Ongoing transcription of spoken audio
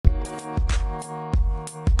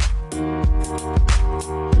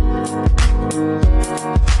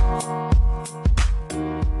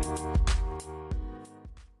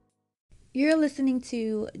listening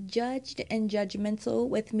to Judged and Judgmental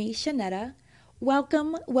with me, Shanetta.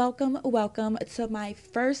 Welcome, welcome, welcome to my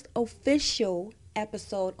first official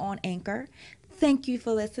episode on Anchor. Thank you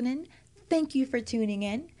for listening. Thank you for tuning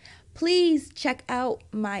in. Please check out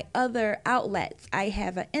my other outlets. I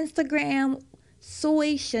have an Instagram,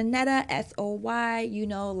 Soy Shanetta,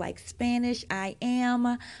 SOY, like Spanish, I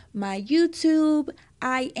am. My YouTube,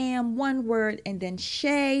 I am one word and then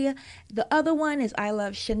Shay. The other one is I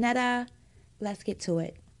love Shanetta. Let's get to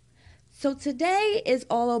it. So today is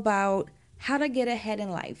all about how to get ahead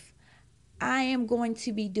in life. I am going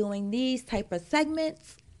to be doing these type of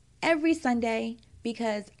segments every Sunday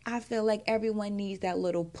because I feel like everyone needs that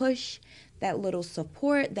little push, that little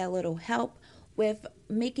support, that little help with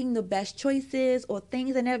making the best choices or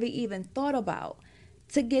things I never even thought about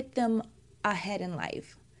to get them ahead in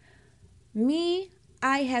life. Me,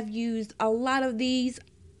 I have used a lot of these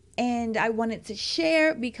and I wanted to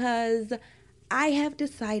share because I have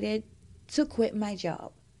decided to quit my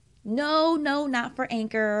job. No, not for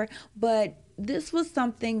Anchor, but this was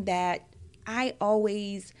something that I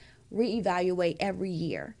always reevaluate every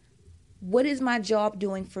year. What is my job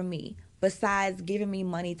doing for me besides giving me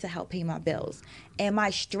money to help pay my bills? Am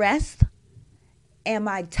I stressed? Am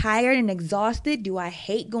I tired and exhausted? Do I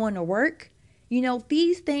hate going to work?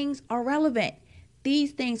 These things are relevant.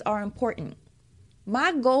 These things are important.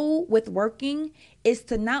 My goal with working is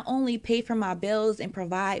to not only pay for my bills and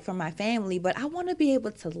provide for my family, but I want to be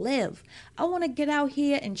able to live. I want to get out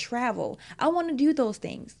here and travel. I want to do those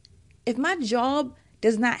things. If my job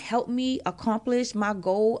does not help me accomplish my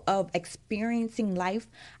goal of experiencing life,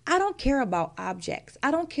 I don't care about objects.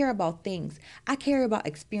 I don't care about things. I care about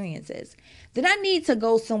experiences. Then I need to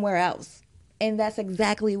go somewhere else. And that's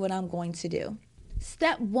exactly what I'm going to do.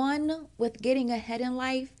 Step one with getting ahead in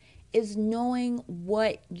life is knowing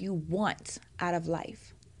what you want out of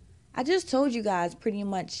life. I just told you guys pretty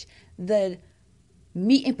much the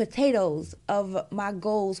meat and potatoes of my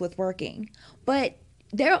goals with working. But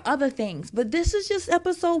there are other things. But this is just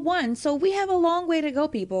episode 1. So we have a long way to go,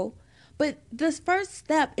 people. But this first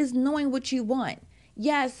step is knowing what you want.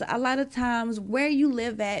 Yes, a lot of times where you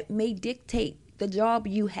live at may dictate the job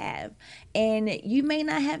you have, and you may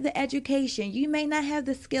not have the education, you may not have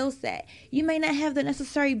the skill set, you may not have the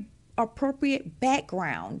necessary appropriate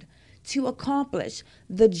background to accomplish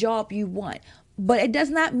the job you want. But it does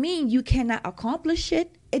not mean you cannot accomplish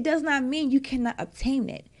it. It does not mean you cannot obtain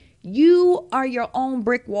it. You are your own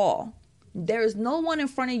brick wall. There is no one in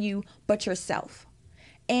front of you but yourself.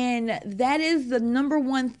 And that is the number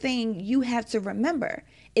one thing you have to remember,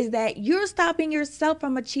 is that you're stopping yourself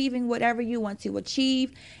from achieving whatever you want to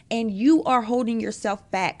achieve, and you are holding yourself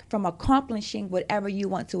back from accomplishing whatever you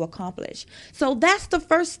want to accomplish. So that's the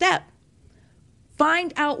first step.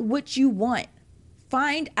 Find out what you want.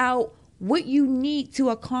 Find out what you need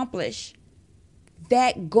to accomplish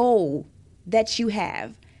that goal that you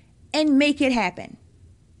have and make it happen.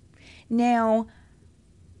 Now,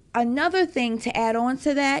 another thing to add on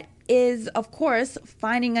to that is, of course,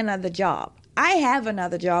 finding another job. I have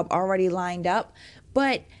another job already lined up,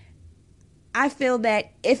 but I feel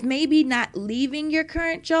that if maybe not leaving your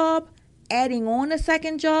current job, adding on a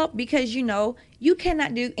second job, because you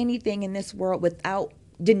cannot do anything in this world without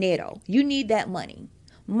dinero. You need that money.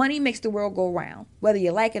 Money makes the world go round, whether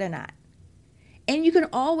you like it or not. And you can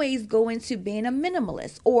always go into being a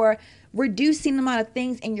minimalist or reducing the amount of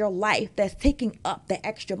things in your life that's taking up the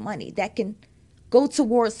extra money that can go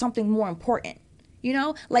towards something more important.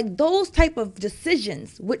 Like those type of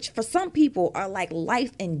decisions, which for some people are like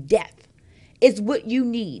life and death, is what you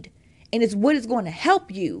need. And it's what is going to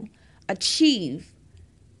help you achieve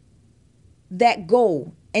that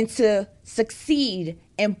goal and to succeed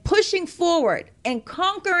in pushing forward and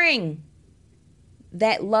conquering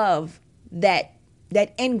that love, that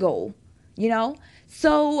end goal,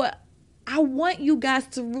 So I want you guys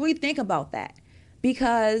to really think about that,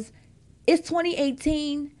 because it's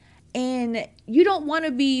 2018 and you don't want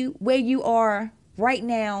to be where you are right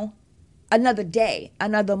now another day,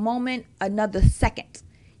 another moment, another second.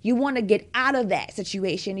 You want to get out of that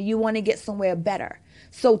situation and you want to get somewhere better.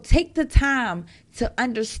 So take the time to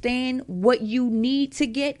understand what you need to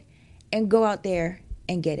get and go out there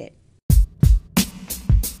and get it.